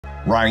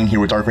Ryan here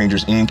with Dark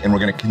Rangers Inc., and we're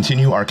going to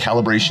continue our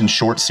calibration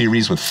short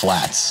series with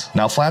flats.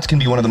 Now, flats can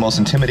be one of the most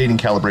intimidating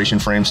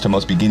calibration frames to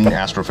most beginning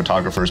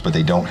astrophotographers, but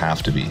they don't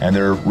have to be. And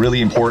they're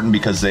really important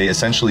because they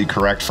essentially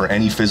correct for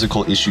any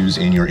physical issues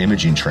in your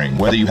imaging train.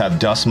 Whether you have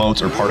dust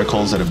motes or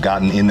particles that have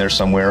gotten in there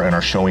somewhere and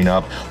are showing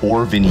up,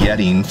 or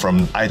vignetting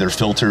from either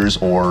filters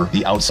or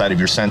the outside of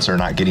your sensor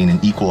not getting an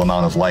equal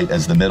amount of light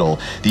as the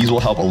middle, these will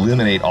help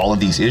eliminate all of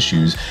these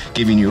issues,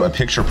 giving you a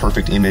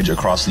picture-perfect image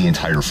across the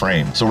entire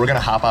frame. So we're going to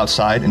hop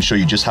outside and show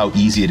you just how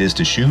easy it is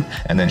to shoot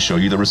and then show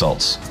you the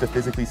results. To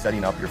physically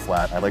setting up your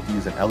flat, I like to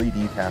use an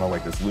LED panel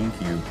like this Loom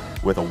Cube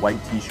with a white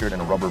t-shirt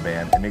and a rubber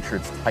band and make sure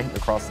it's tight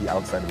across the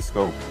outside of the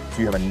scope so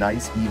you have a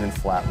nice even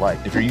flat light.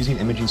 If you're using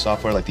imaging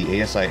software like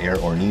the ASI Air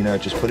or Nina,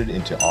 just put it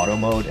into auto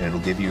mode and it'll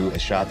give you a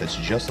shot that's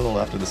just to the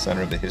left of the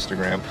center of the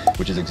histogram,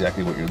 which is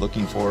exactly what you're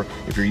looking for.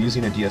 If you're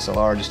using a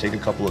DSLR, just take a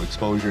couple of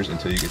exposures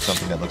until you get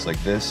something that looks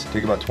like this.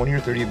 Take about 20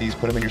 or 30 of these,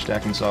 put them in your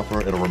stacking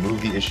software, it'll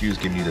remove the issues,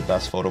 giving you the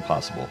best photo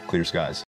possible. Clear skies.